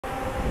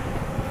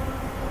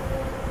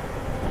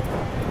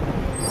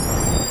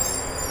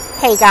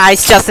Hey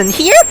guys, Justin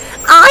here.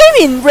 I'm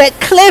in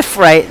Redcliffe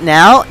right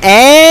now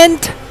and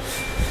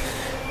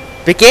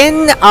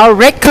begin our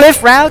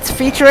Redcliffe routes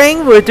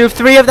featuring, we'll do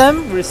 3 of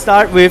them. We'll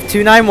start with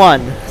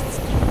 291.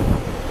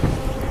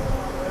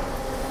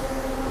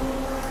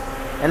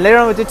 And later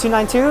on we'll do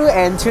 292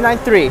 and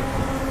 293.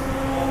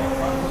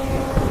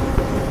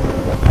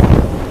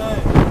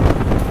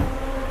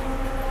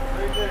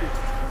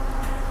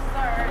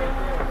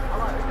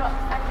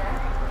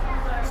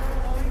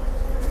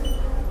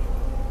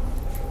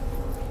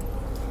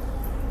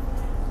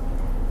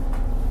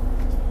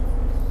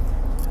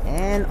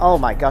 And oh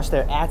my gosh,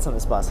 there are ads on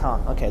this bus, huh?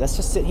 Okay, let's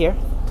just sit here.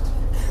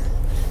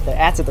 There are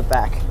ads at the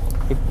back.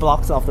 It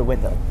blocks off the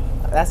window.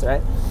 That's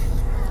right.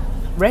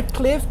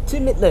 Redcliffe to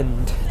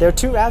Midland. There are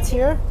 2 routes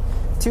here,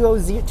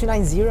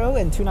 290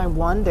 and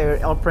 291.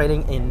 They're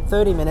operating in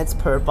 30 minutes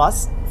per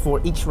bus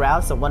for each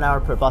route, so 1 hour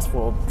per bus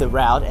for the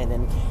route, and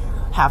then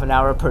half an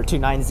hour per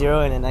 290,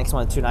 and the next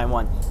one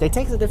 291. They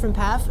take a different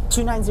path.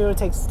 290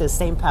 takes the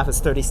same path as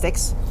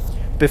 36.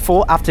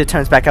 After it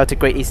turns back out to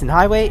Great Eastern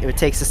Highway, it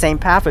takes the same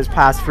path as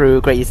passed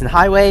through Great Eastern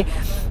Highway,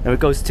 and it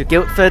goes to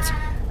Guildford,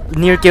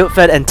 near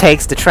Guildford, and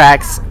takes the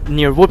tracks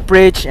near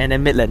Woodbridge and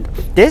then Midland.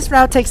 This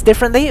route takes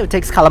differently. It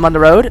takes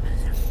Kalamunda Road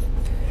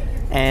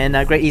and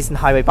Great Eastern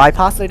Highway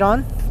bypass later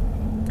on,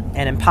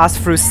 and then pass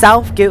through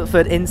South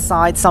Guildford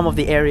inside some of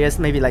the areas,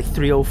 maybe like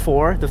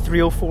 304, the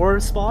 304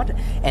 spot,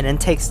 and then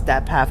takes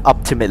that path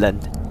up to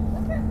Midland.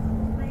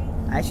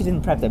 I actually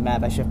didn't prep the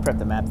map. I should have prepped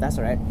the map. That's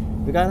alright.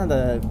 We got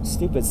another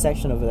stupid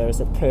section over there.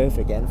 It's at Perth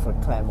again for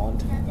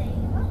Claremont.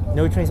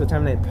 No trains will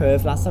terminate at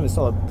Perth. Last time we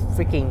saw a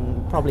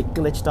freaking probably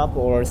glitched up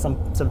or some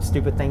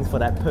stupid things for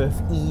that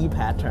Perth E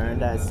pattern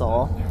that I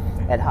saw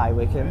at High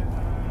Wycombe.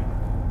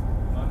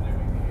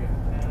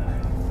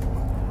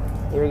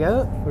 Here we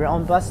go. We're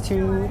on bus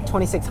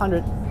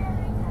 2600.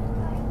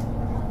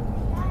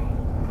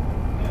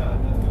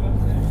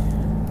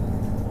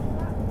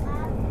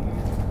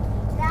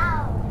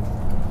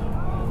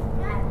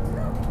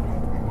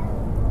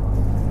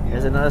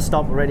 There's another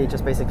stop already,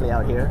 just basically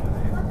out here.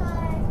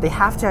 They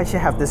have to actually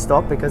have this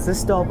stop because this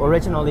stop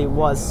originally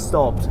was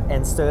stopped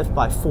and served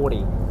by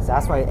 40. So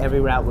that's why every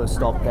route will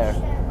stop there.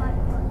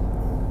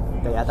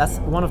 But yeah, that's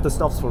one of the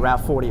stops for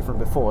Route 40 from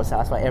before, so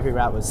that's why every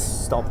route was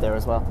stopped there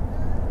as well.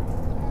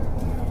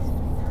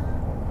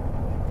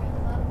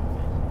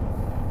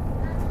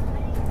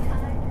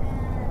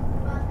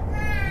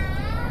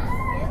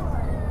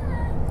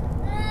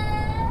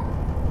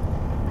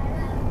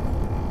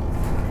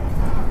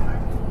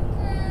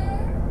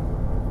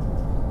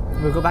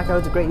 We'll go back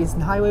out to Great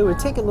Eastern Highway. We'll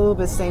take a little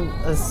bit same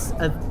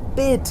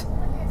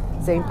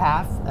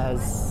path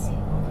as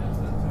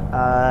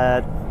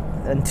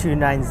and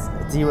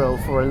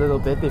 290 for a little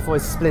bit before it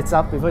splits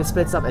up.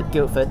 At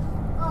Guildford.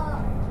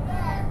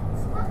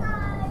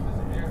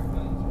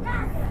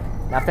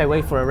 After I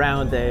wait for a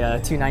round,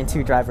 the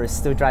 292 driver is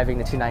still driving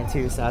the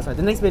 292, so that's why.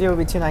 The next video will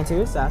be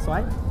 292, so that's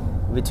why.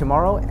 It'll be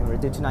tomorrow, and we'll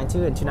do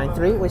 292 and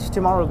 293, which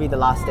tomorrow will be the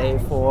last day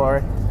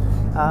for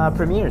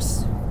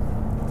premieres.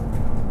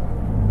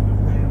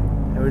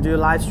 We'll do a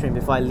live stream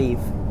before I leave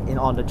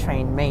on the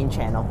train main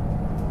channel.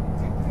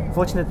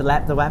 Fortunately,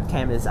 the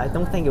webcam is, I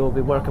don't think it will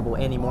be workable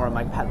anymore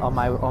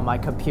on my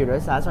computer,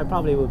 so that's why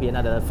probably will be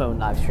another phone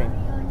live stream.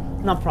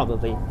 Not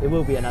probably, it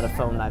will be another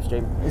phone live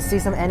stream. You see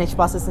some NH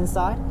buses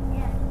inside?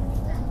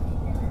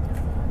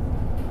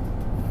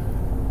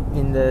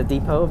 In the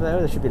depot over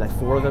there should be like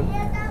 4 of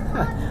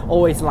them.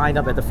 Always lined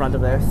up at the front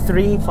of there.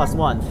 3 plus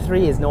 1.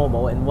 3 is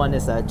normal and 1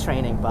 is a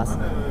training bus.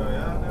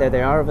 There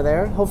they are over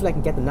there. Hopefully I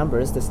can get the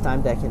numbers this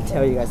time that I can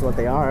tell you guys what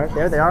they are.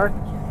 There they are.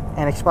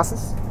 NH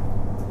buses.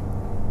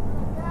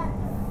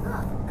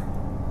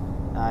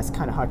 It's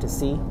kind of hard to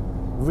see.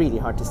 Really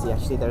hard to see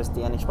actually. There's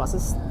the NH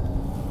buses.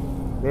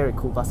 Very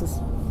cool buses.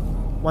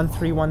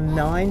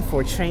 1319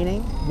 for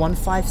training.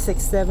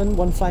 1567,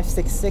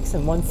 1566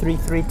 and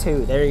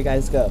 1332. There you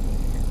guys go.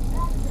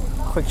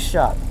 Quick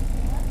shot.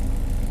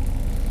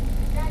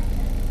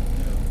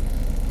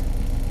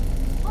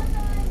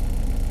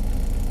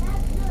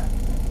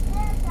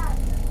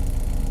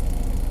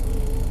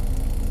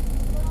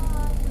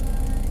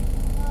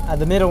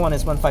 The middle one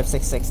is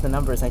 1566. The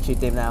number is actually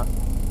dimmed out.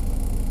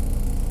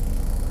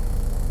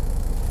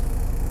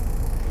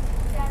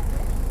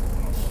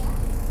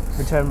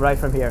 We turn right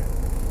from here.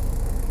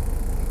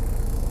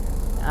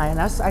 And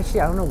that's actually,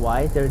 I don't know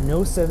why, there are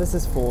no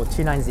services for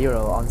 290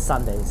 on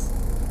Sundays.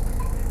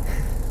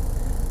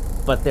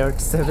 But there are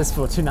services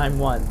for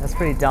 291. That's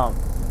pretty dumb.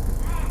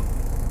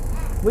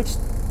 Which,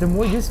 the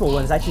more useful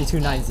one is actually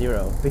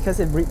 290 because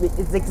it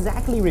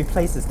exactly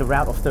replaces the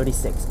route of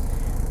 36.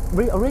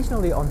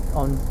 Originally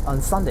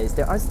on Sundays,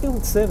 there are still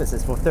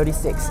services for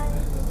 36.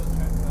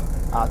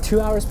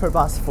 2 hours per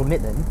bus for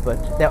Midland,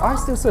 but there are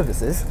still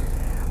services.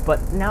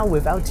 But now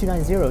without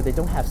 290, they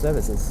don't have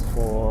services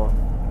for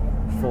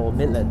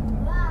Midland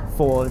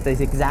for the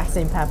exact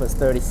same path as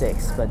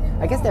 36. But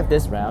I guess they have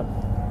this route.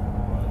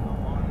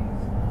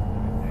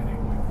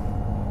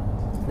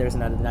 There's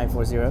another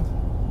 940.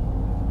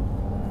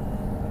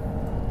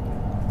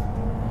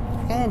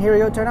 And here we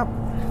go, turn up.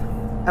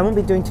 I won't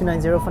be doing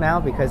 290 for now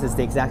because it's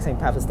the exact same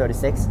path as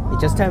 36. It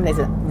just terminates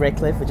at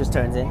Redcliffe, it just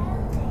turns in.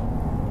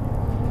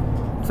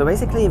 So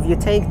basically, if you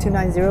take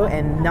 290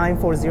 and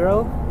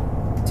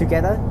 940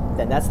 together,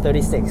 then that's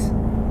 36.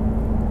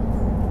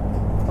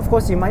 Of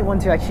course, you might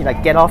want to actually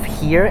like get off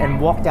here and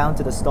walk down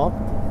to the stop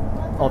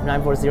of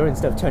 940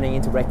 instead of turning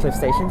into Redcliffe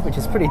Station, which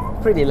is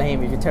pretty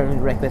lame if you turn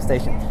into Redcliffe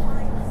Station.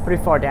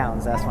 Pretty far down,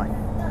 so that's fine.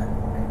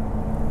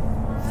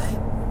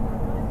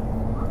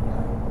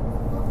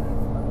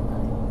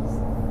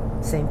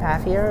 Same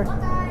path here.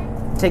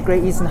 Take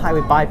Great Eastern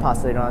Highway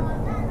bypass later on.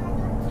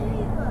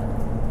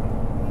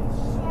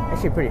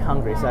 Actually pretty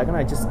hungry, so I'm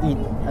gonna just eat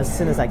as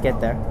soon as I get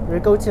there. We'll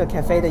go to a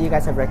cafe that you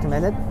guys have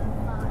recommended.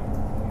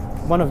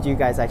 One of you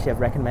guys actually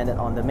have recommended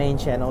on the main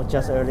channel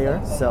just earlier,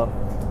 so.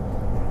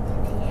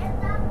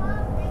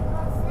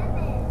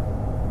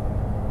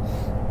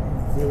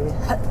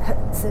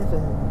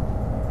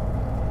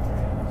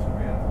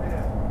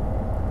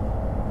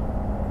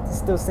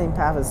 Still same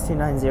path as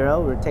 290.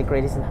 We'll take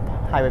Great Eastern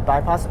Highway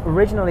bypass.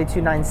 Originally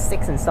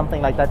 296 and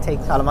something like that take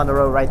Kalamunda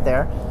Road right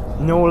there.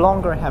 No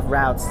longer have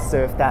routes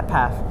serve that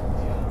path,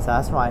 so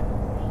that's why.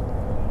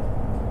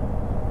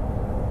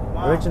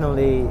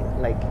 Originally,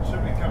 like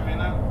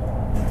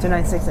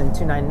 296 and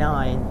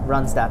 299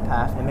 runs that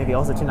path, and maybe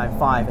also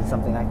 295 and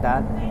something like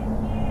that.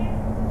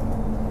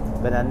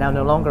 But now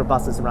no longer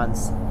buses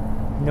runs.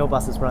 No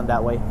buses run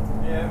that way.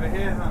 Yeah, over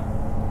here, huh?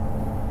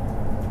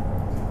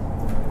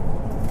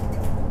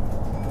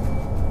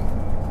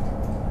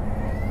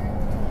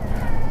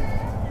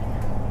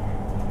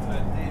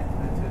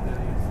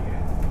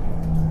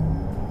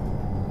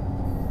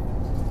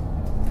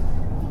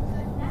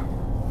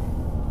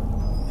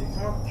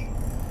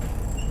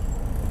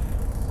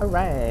 All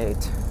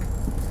right.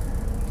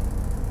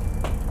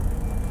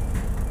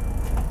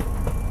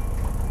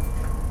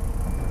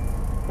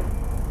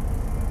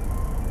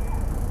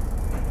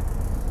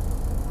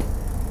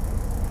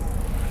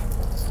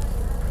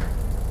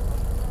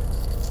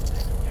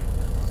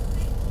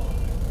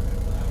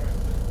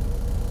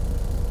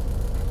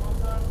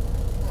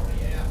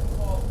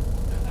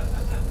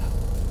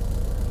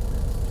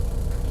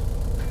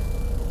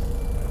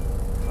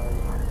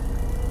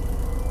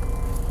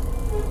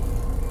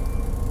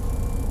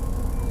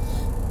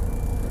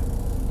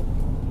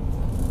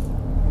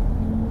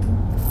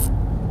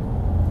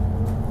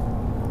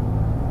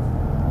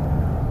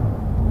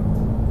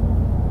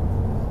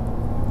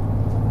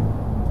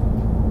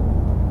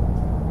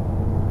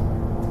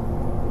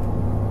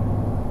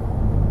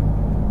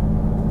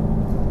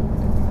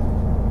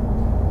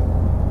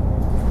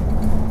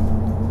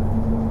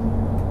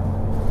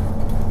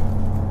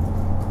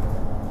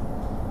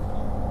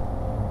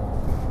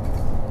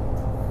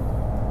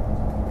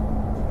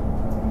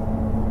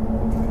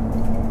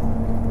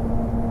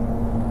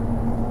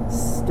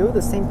 Still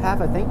the same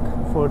path, I think,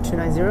 for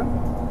 290.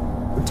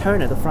 We'll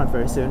turn at the front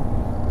very soon.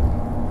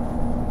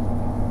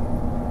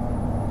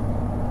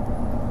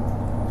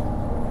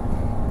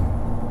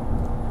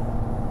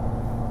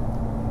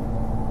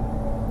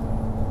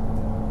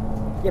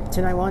 Yep,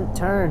 291,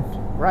 turn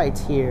right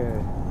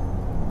here.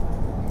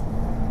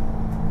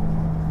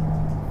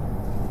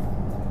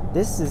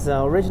 This is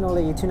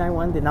originally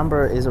 291. The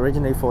number is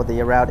originally for the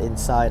route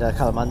inside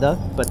Kalamunda,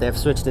 but they've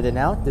switched it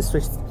now. They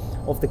switched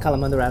off the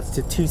Kalamunda routes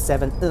to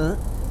 27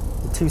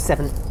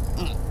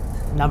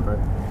 number.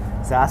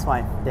 So that's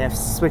why they have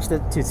switched it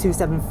to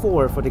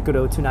 274 for the good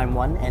old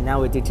 291, and now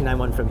we do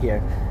 291 from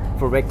here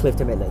for Redcliffe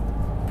to Midland.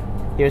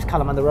 Here's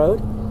Kalamunda Road.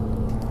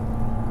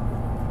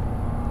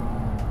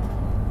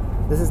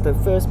 This is the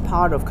first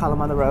part of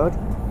Kalamunda Road.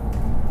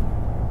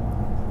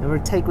 And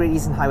we'll take Great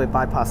Eastern Highway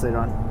bypass later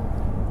on.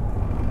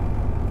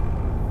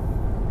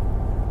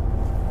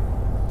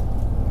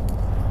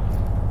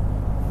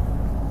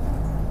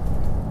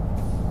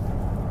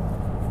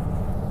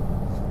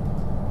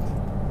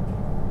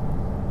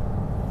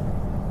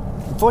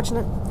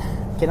 Unfortunate,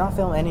 cannot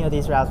film any of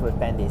these routes with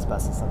bendy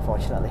buses,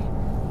 unfortunately.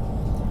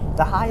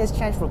 The highest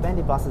chance for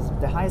bendy buses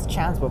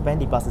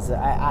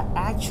are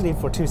actually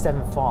for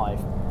 275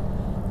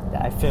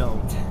 that I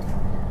filmed,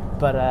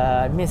 but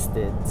I missed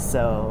it,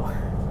 so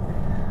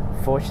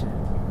fortunate.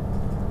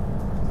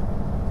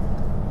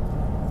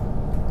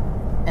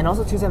 And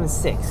also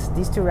 276.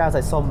 These two routes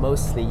I saw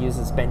mostly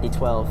uses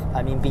B12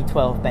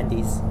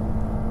 bendies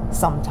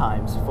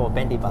sometimes for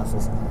bendy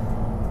buses.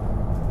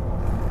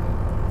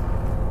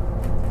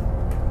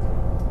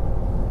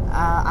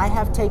 I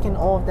have taken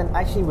all of them.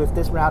 Actually, with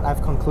this route,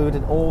 I've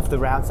concluded all of the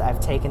routes. I've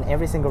taken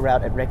every single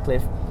route at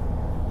Redcliffe.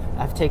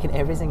 I've taken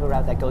every single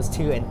route that goes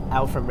to and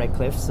out from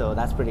Redcliffe, so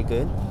that's pretty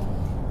good.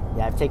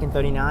 Yeah, I've taken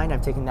 39,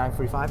 I've taken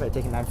 945, I've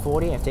taken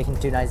 940, I've taken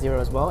 290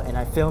 as well, and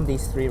I filmed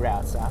these three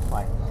routes, so that's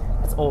why.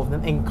 That's all of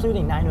them,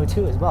 including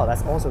 902 as well.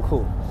 That's also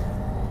cool.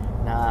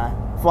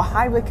 For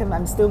High Wycombe,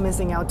 I'm still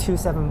missing out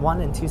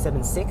 271 and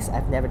 276.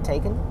 I've never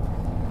taken,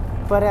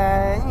 but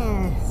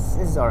this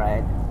is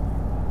alright.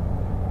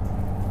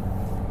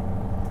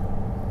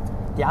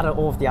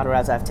 All of the other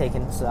routes I've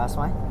taken, so that's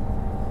fine.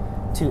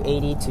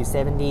 280,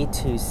 270,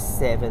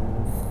 273,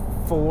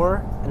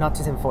 2004, not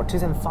 2004,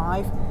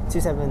 2005,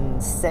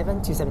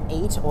 2007,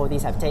 2008, all of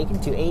these have taken,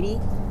 280,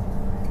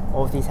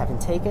 all of these have been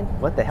taken.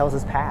 What the hell is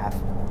this path?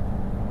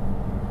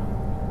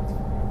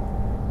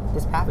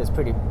 This path is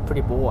pretty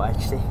poor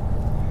actually.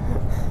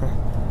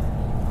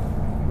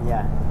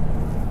 Yeah.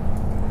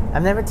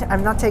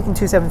 I'm not taking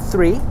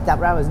 273. That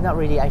route is not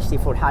really actually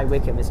for High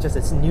Wycombe. It's just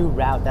this new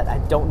route that I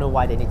don't know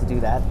why they need to do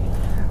that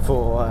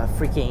for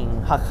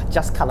freaking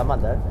just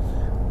Kalamunda.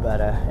 But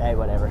hey,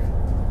 whatever.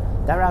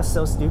 That route's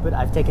so stupid.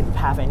 I've taken the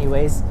path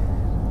anyways.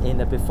 In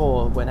the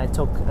before, when I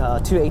took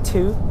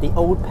 282, the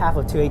old path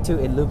of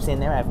 282, it loops in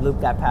there. I've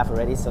looped that path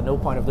already, so no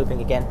point of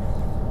looping again.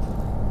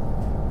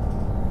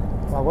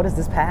 Wow, what is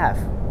this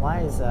path?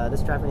 Why is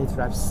this driver needs to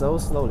drive so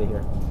slowly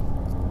here?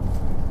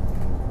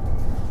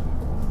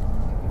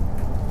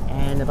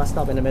 And the bus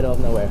stop in the middle of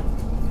nowhere.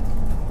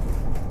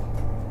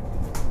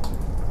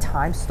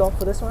 Time stop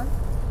for this one?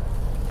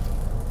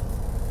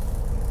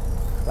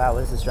 Wow,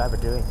 what is this driver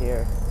doing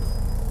here?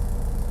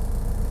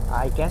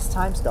 I guess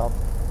time stop.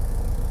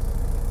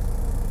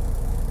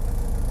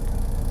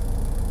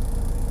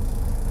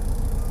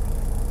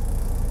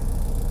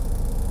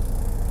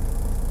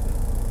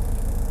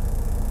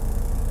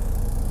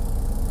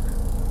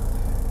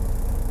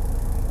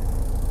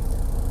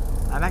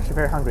 I'm actually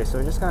very hungry, so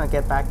we're just gonna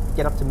get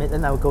up to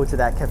Midland. I will go to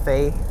that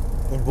cafe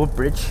in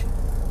Woodbridge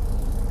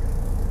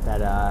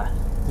that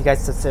you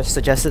guys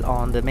suggested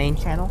on the main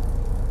channel,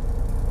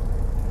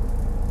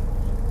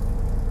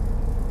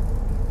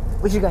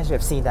 which you guys should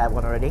have seen that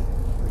one already,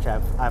 which I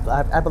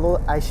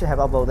should have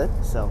uploaded.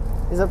 So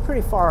it's a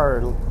pretty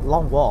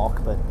long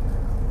walk, but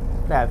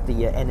I have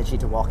the energy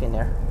to walk in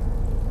there.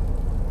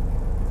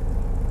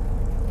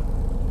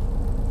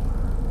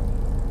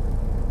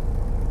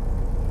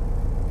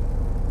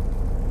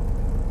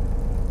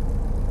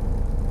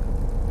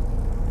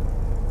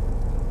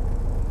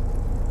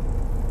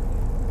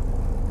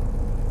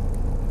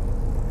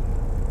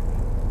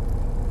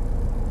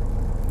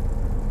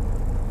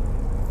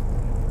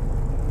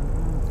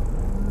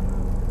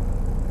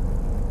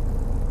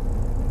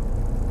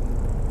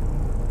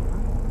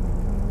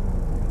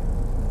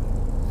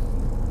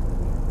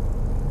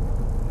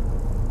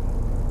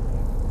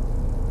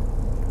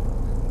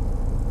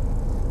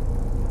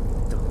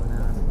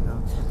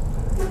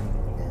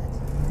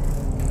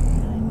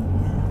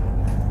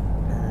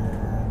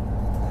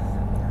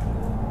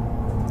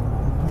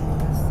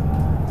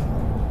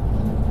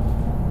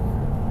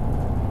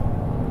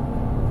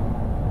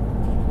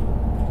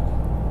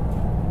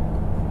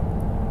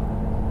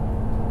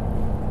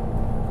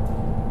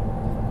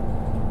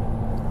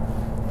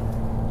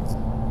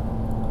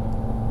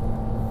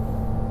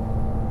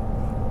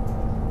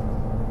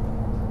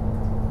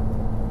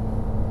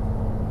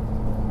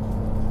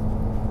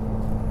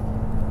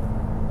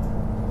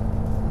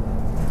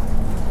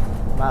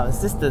 Wow,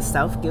 is this the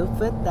South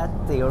Guildford that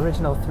the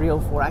original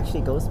 304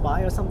 actually goes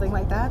by or something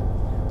like that?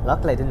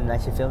 Luckily I didn't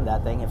actually film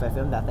that thing. If I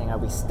filmed that thing,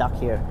 I'd be stuck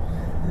here.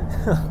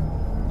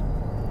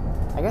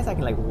 I guess I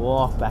can like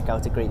walk back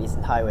out to Great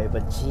Eastern Highway,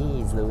 but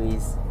jeez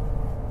Louise.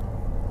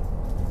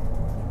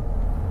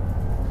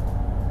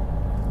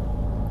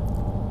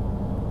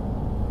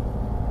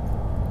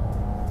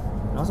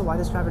 And also, why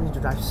does driver need to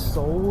drive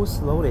so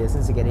slowly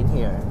since to get in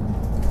here?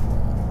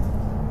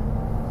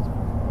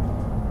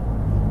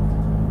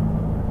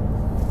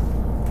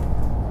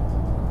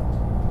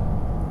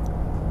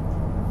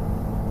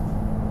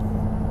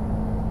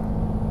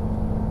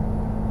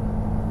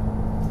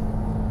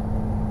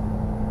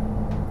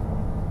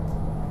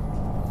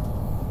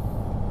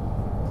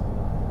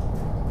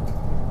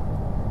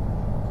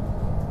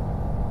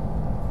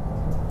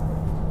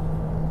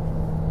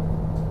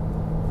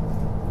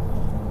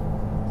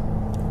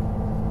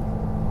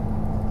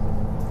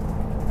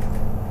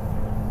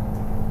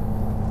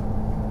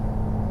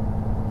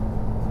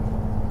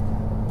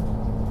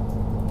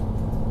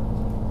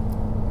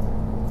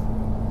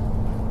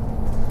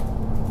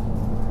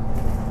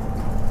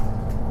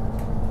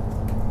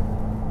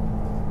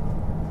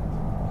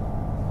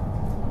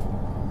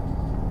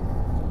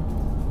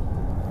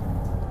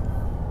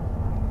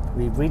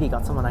 We really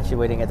got someone actually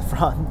waiting at the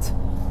front.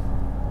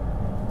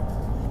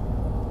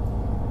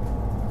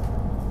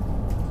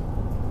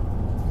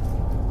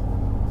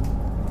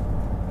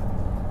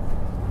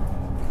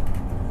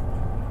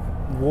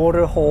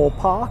 Waterhall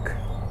Park.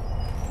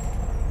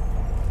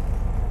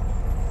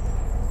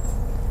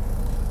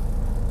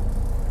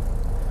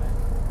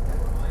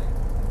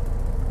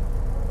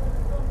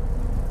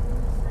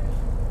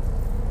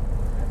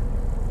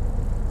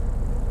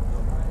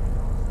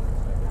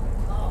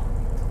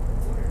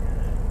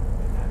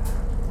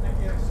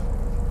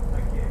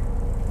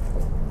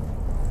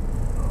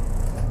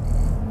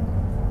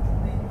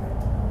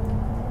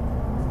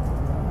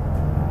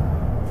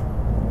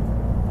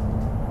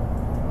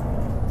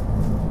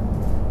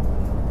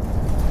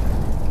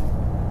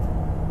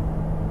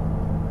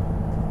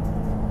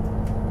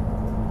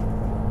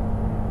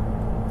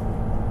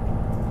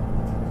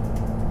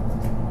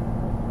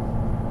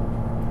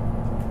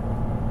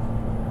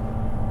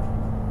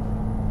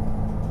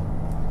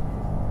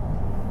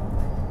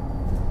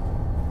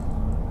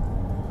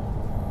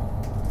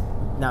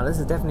 Now this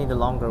is definitely the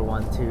longer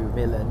one to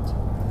Midland.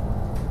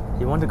 If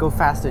you want to go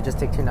faster, just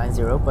take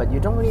 290, but you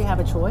don't really have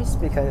a choice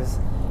because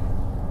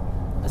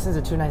since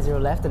the 290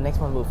 left, the next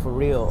one will for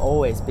real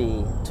always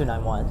be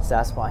 291, so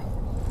that's why.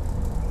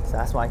 So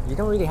that's why you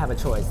don't really have a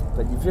choice.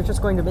 But if you're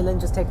just going to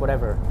Midland, just take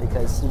whatever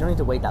because you don't need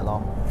to wait that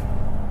long.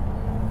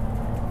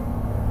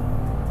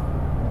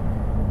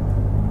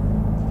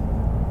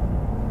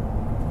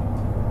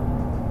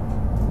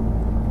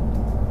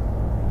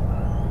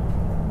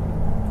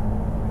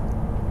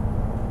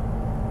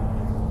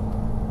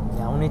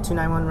 Yeah, only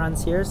 291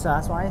 runs here, so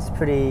that's why it's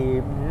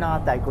pretty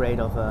not that great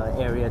of an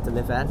area to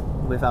live at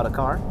without a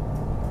car.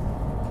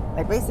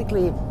 Like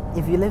basically,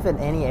 if you live in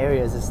any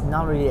areas, it's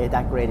not really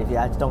that great if you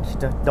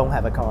don't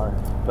have a car.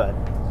 But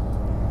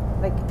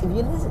like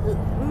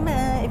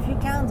if you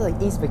count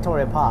like East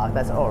Victoria Park,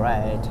 that's all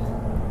right.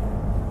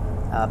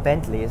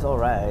 Bentley is all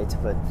right,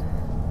 but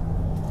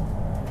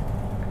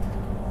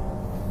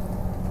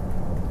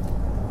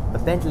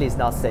Bentley is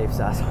not safe, so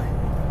that's why.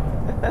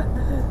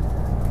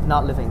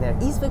 Not living there.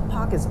 East Vic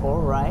Park is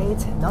all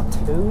right, not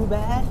too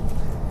bad,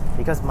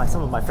 because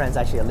some of my friends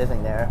actually are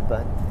living there,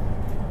 but.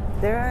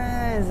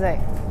 There is like,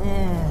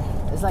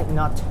 it's like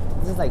not,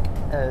 this is like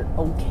an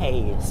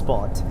okay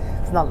spot.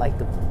 It's not like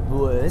the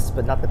worst,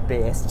 but not the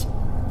best.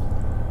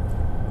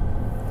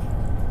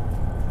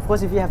 Of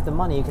course, if you have the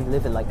money, you can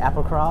live in like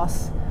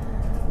Applecross,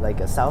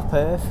 like South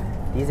Perth.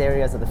 These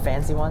areas are the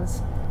fancy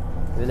ones.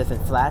 If you live in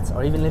flats,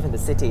 or even live in the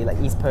city, like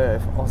East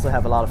Perth, also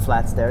have a lot of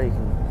flats there. You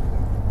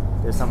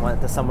can, there's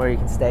somewhere you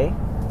can stay.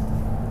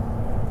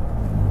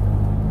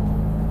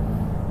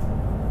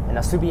 And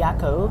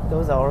Subiaco,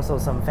 those are also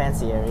some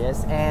fancy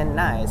areas. And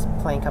nice,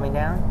 plane coming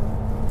down.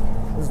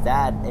 What's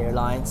that?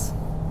 Airlines.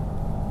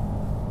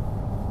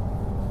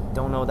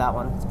 Don't know that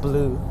one. It's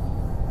blue.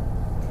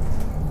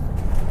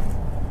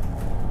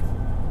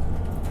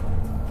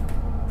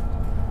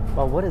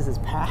 Well, what is this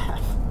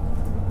path?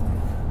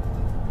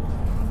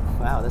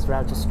 Wow, this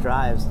route just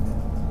drives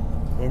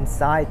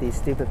inside these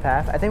stupid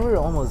paths. I think we were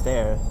almost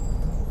there.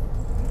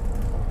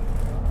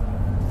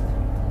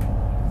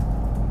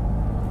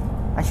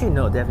 Actually,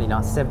 no, definitely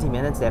not. 70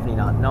 minutes, definitely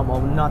not. No,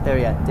 not there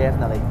yet,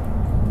 definitely.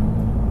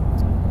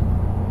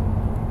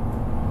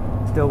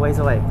 Still ways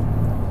away.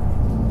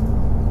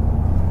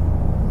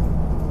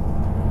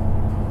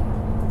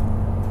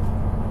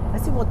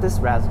 Let's see what this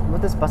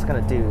bus is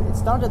gonna do. It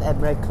started at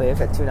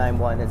Redcliffe at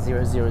 291 at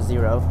 000.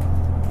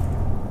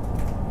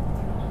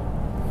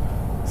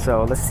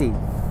 So let's see.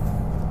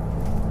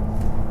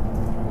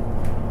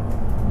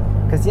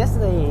 Because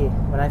yesterday,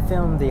 when I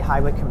filmed the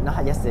High Wycombe,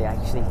 not yesterday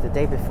actually, the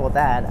day before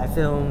that, I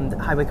filmed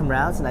High Wycombe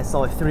routes and I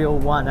saw a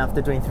 301 after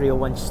doing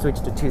 301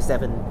 switch to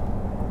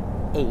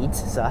 278,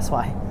 so that's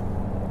why.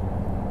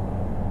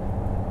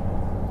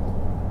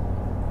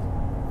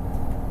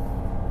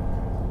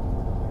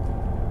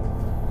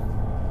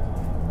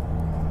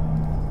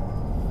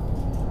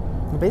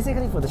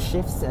 Basically for the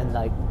shifts and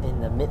like in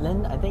the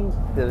Midland, I think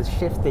the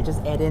shift they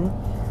just add in,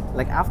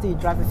 like after you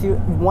drive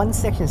one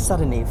section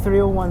suddenly,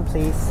 301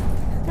 please.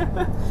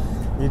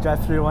 You drive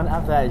 301,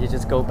 after that you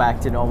just go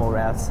back to normal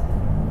routes.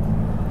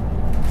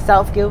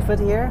 South Guildford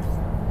here.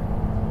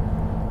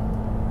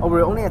 Oh,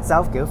 we're only at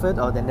South Guildford?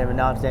 Oh, then they're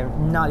not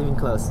even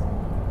close.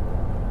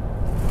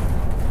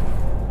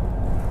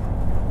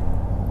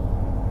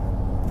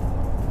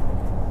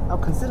 I'll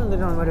consider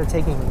later on whether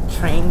taking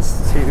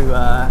trains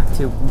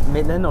to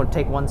Midland or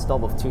take one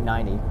stop of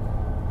 290.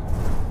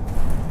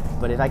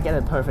 But if I get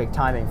a perfect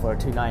timing for a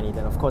 290,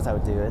 then of course I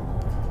would do it.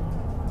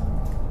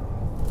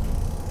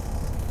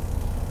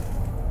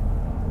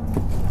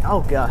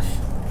 Oh gosh,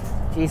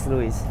 jeez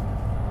Louise.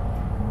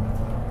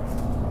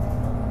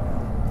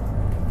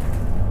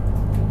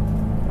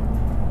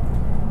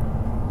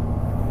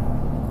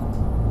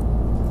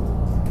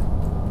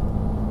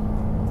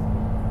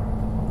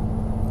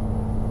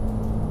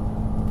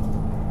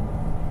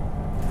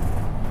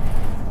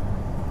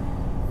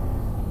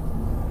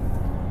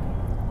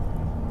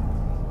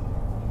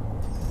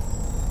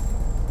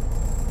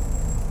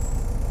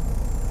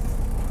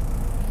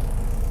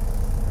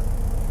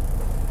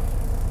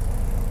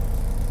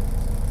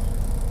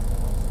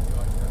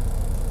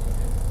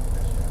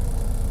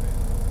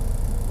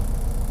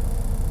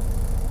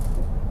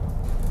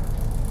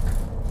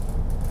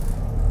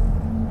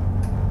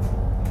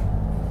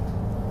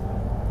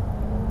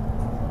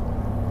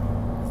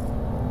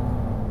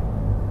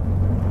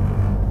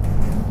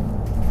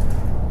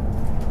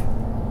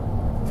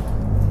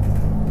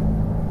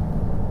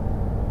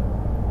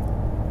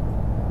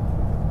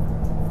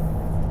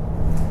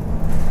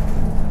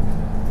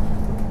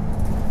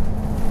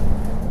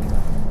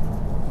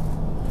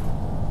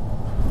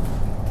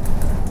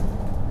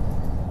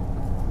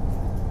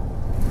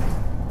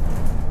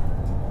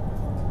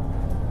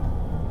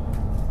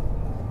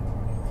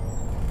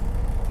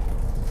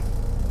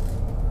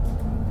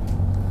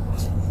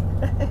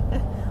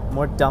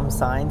 More dumb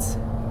signs,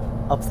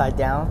 upside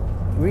down.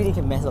 Really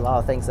can mess a lot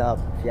of things up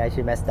if you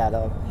actually mess that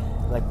up.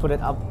 Like put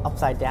it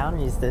upside down,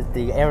 is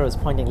the arrow is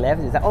pointing left.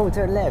 It's like, oh,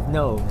 turn left.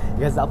 No,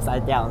 because it's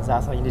upside down, so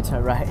that's why you need to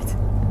turn right.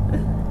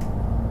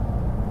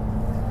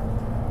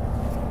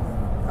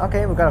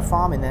 Okay, we got a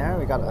farm in there.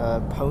 We got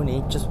a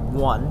pony, just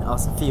one. A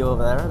few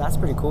over there. That's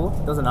pretty cool.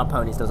 Those are not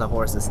ponies, those are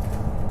horses.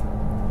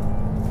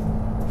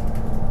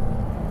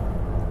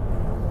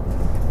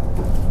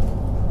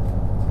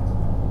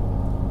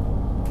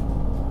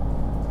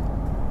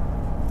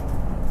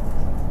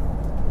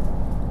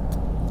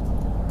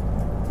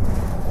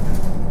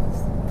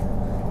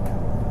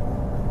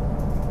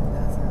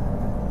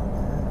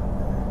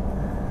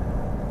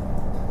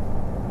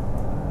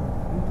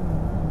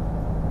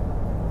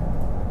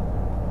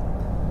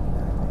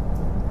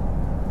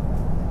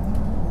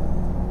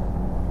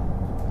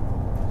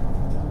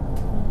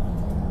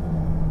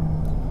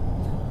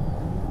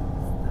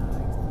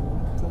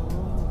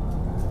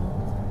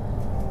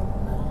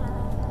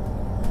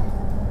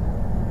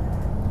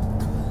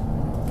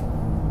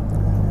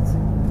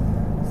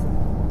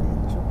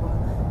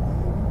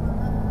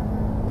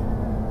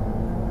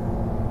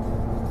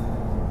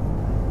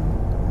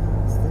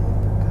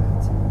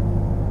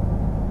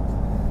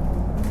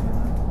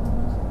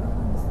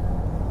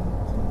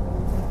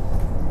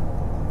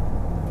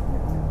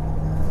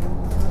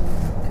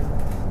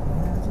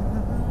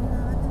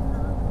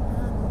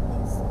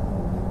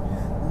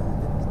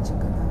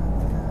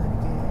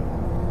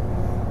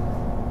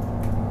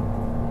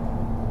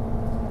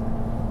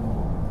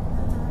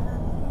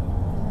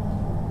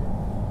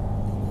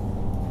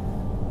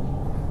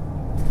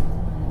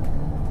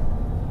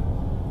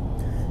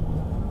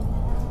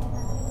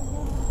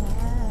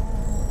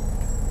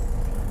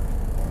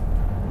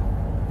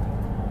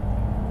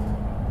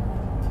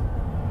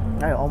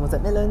 Alright, almost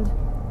at Midland.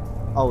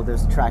 Oh,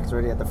 there's tracks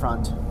already at the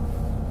front.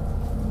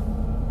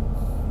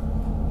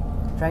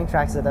 Train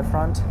tracks at the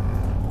front.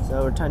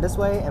 So we'll turn this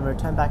way and we'll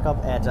turn back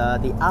up at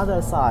the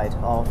other side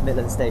of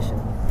Midland Station.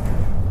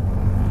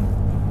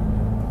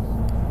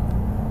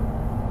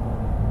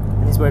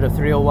 And this is where the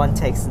 301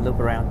 takes the loop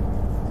around.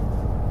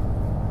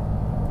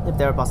 Yep,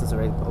 there are buses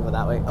already over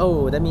that way.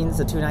 Oh, that means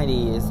the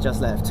 290 is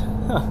just left.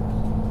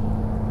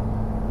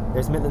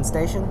 There's Midland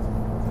Station.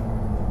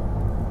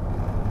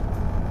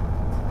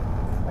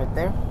 Right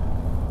there.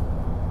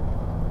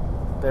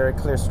 Very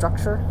clear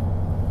structure.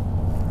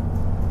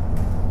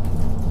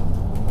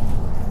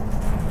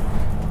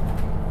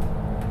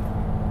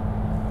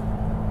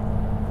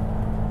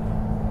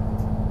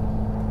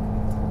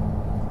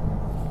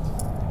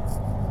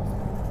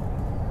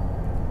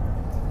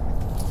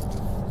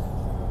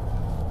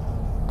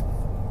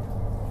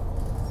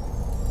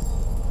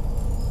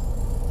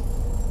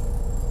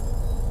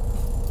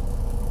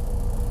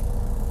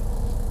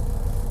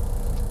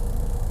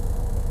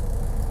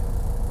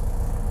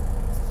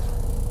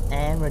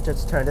 And we'll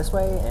just turn this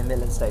way and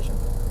Midland Station.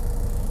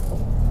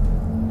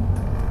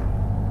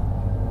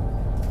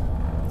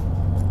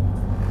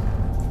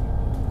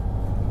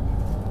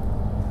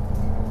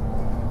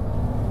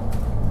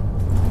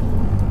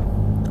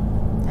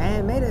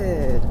 And made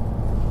it!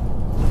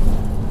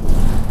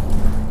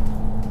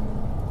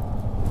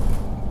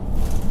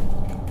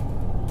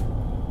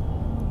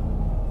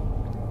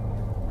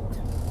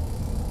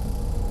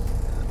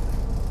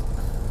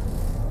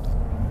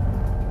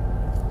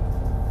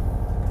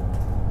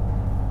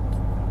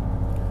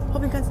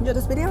 Hope you guys enjoyed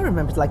this video.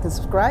 Remember to like and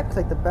subscribe,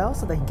 click the bell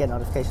so that you can get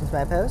notifications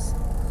when I post.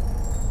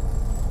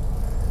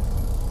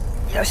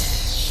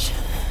 Yes!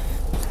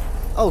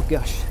 Oh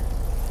gosh.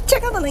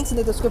 Check out the links in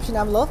the description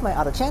down below of my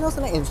other channels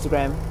and my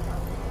Instagram.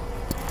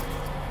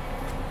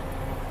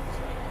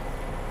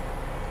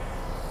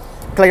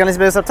 Click on this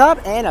video up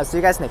top and I'll see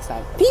you guys next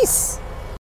time. Peace!